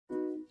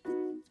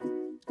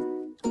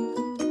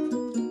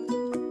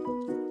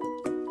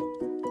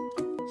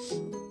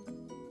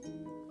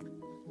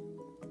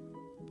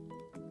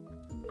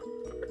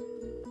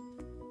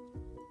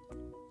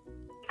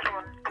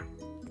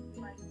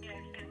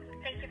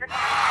for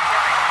calling.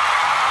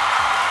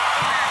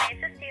 How may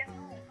I assist you?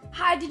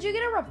 Hi, did you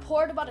get a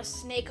report about a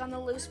snake on the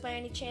loose by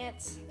any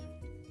chance?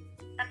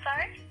 I'm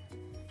sorry?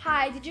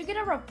 Hi, did you get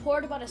a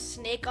report about a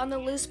snake on the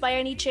loose by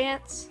any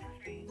chance?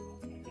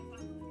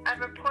 A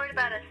report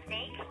about a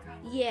snake?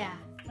 Yeah.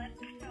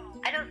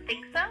 I don't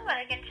think so, but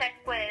I can check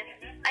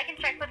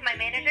with my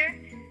manager.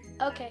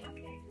 Okay.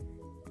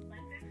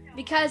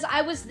 Because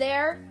I was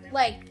there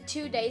like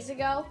 2 days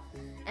ago,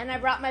 and I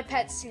brought my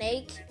pet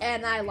snake,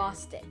 and I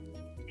lost it.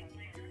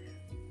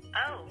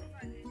 Oh,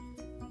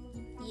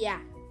 Yeah.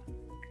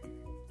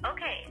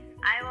 okay.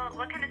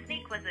 What kind of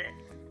snake was it?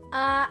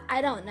 I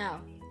don't know.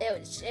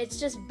 It's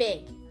just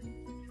big.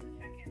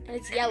 And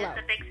it's yellow. It's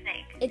a big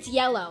snake. It's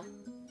yellow.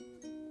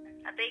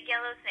 A big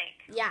yellow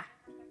snake. Yeah.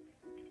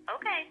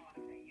 Okay.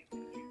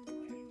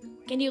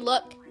 Can you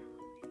look?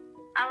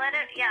 I'll let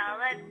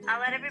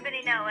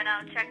everybody know, and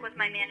I'll check with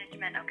my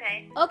management,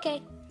 okay?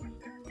 Okay.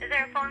 Is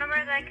there a phone number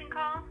that I can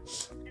call?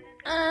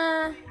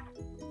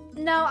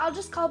 No, I'll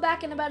just call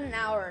back in about an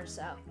hour or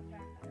so.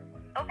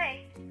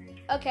 Okay.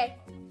 Okay.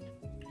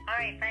 All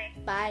right, bye.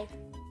 Bye.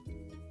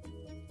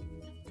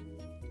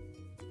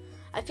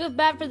 I feel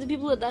bad for the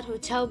people at that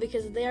hotel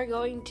because they are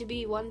going to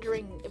be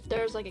wondering if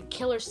there's like a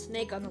killer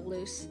snake on the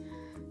loose.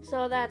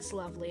 So that's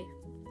lovely.